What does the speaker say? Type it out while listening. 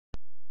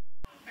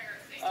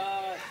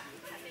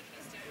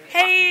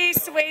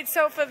Suede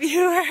Sofa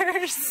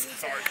viewers.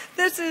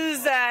 This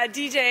is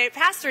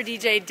Pastor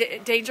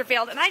DJ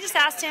Dangerfield, and I just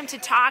asked him to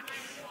talk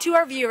to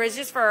our viewers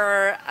just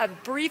for a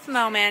brief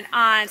moment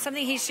on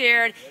something he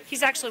shared.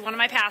 He's actually one of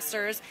my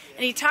pastors,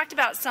 and he talked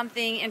about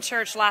something in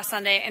church last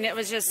Sunday, and it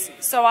was just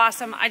so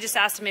awesome. I just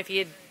asked him if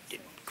he'd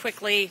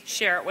quickly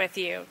share it with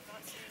you.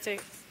 So,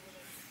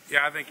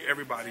 yeah, I think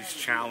everybody's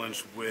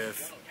challenged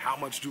with how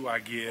much do I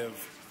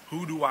give,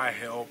 who do I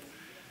help,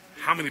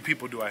 how many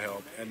people do I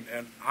help?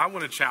 And I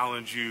want to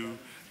challenge you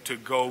to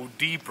go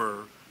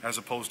deeper as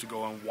opposed to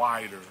going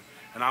wider.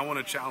 And I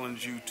want to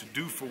challenge you to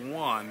do for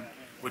one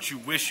what you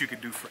wish you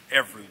could do for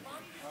everyone.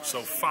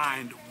 So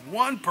find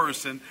one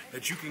person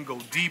that you can go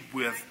deep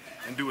with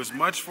and do as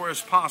much for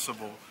as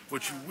possible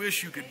what you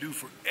wish you could do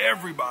for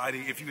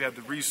everybody if you have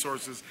the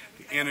resources,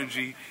 the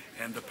energy,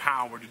 and the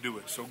power to do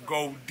it. So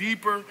go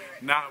deeper,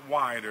 not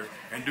wider,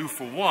 and do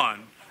for one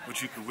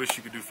what you could wish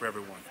you could do for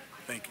everyone.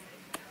 Thank you.